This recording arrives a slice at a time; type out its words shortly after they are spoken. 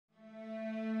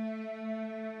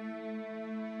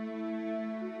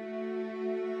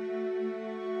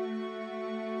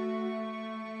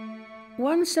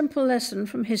One simple lesson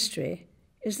from history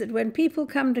is that when people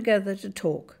come together to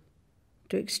talk,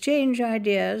 to exchange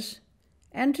ideas,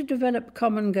 and to develop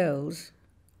common goals,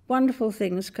 wonderful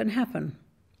things can happen.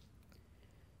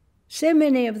 So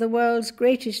many of the world's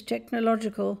greatest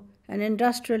technological and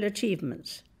industrial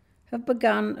achievements have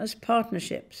begun as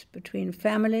partnerships between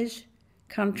families,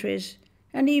 countries,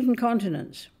 and even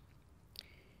continents.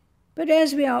 But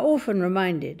as we are often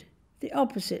reminded, the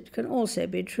opposite can also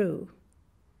be true.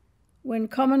 When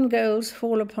common goals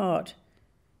fall apart,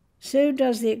 so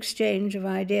does the exchange of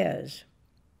ideas.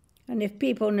 And if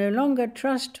people no longer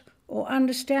trust or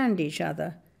understand each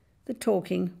other, the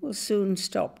talking will soon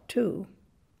stop too.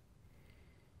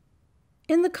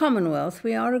 In the Commonwealth,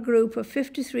 we are a group of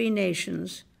 53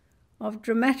 nations of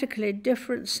dramatically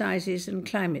different sizes and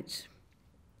climates.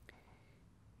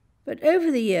 But over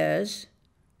the years,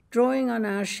 drawing on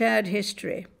our shared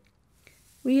history,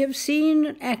 we have seen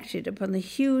and acted upon the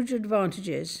huge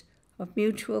advantages of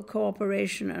mutual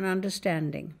cooperation and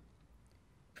understanding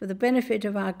for the benefit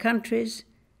of our countries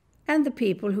and the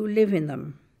people who live in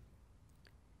them.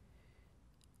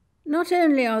 Not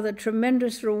only are there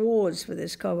tremendous rewards for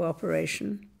this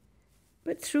cooperation,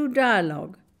 but through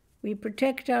dialogue we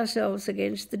protect ourselves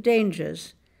against the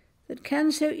dangers that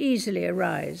can so easily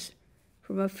arise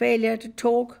from a failure to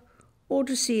talk or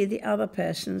to see the other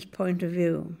person's point of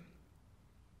view.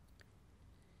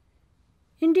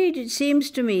 Indeed, it seems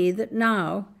to me that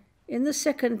now, in the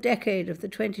second decade of the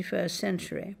 21st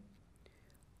century,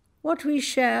 what we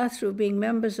share through being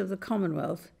members of the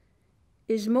Commonwealth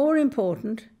is more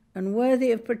important and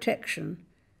worthy of protection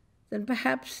than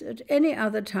perhaps at any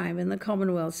other time in the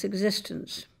Commonwealth's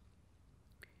existence.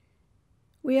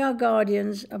 We are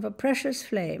guardians of a precious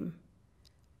flame,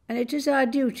 and it is our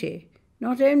duty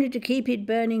not only to keep it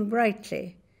burning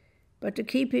brightly, but to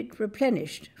keep it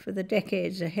replenished for the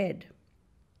decades ahead.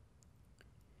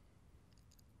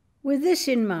 With this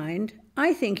in mind,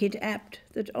 I think it apt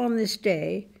that on this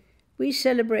day we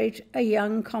celebrate a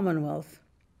young Commonwealth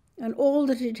and all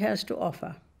that it has to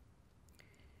offer.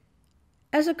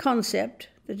 As a concept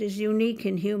that is unique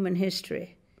in human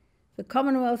history, the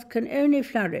Commonwealth can only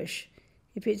flourish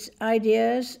if its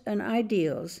ideas and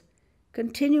ideals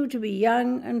continue to be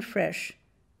young and fresh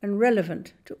and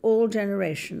relevant to all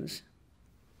generations.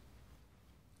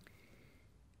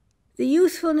 The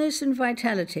youthfulness and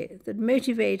vitality that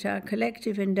motivate our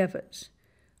collective endeavours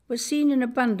was seen in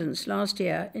abundance last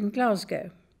year in Glasgow.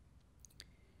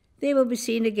 They will be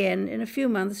seen again in a few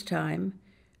months' time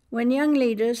when young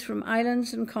leaders from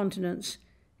islands and continents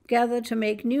gather to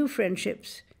make new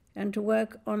friendships and to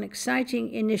work on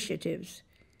exciting initiatives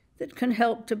that can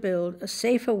help to build a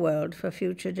safer world for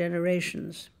future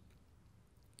generations.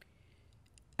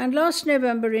 And last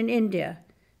November in India,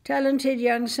 talented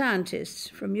young scientists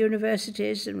from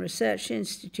universities and research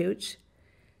institutes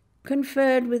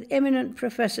conferred with eminent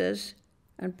professors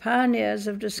and pioneers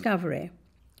of discovery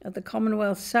at the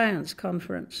Commonwealth Science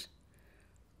Conference,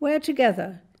 where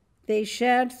together they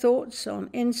shared thoughts on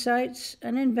insights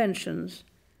and inventions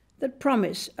that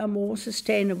promise a more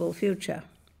sustainable future.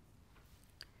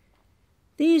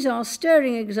 These are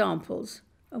stirring examples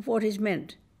of what is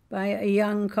meant by a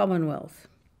young Commonwealth.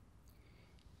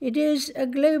 It is a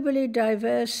globally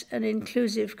diverse and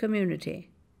inclusive community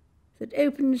that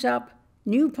opens up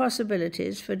new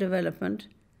possibilities for development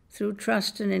through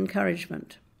trust and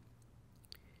encouragement.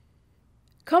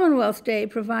 Commonwealth Day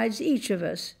provides each of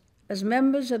us, as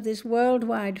members of this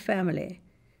worldwide family,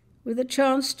 with a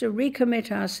chance to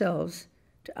recommit ourselves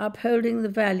to upholding the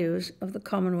values of the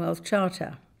Commonwealth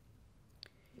Charter.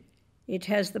 It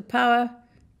has the power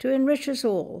to enrich us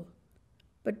all,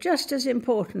 but just as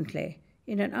importantly,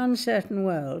 in an uncertain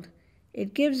world,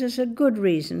 it gives us a good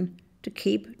reason to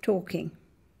keep talking.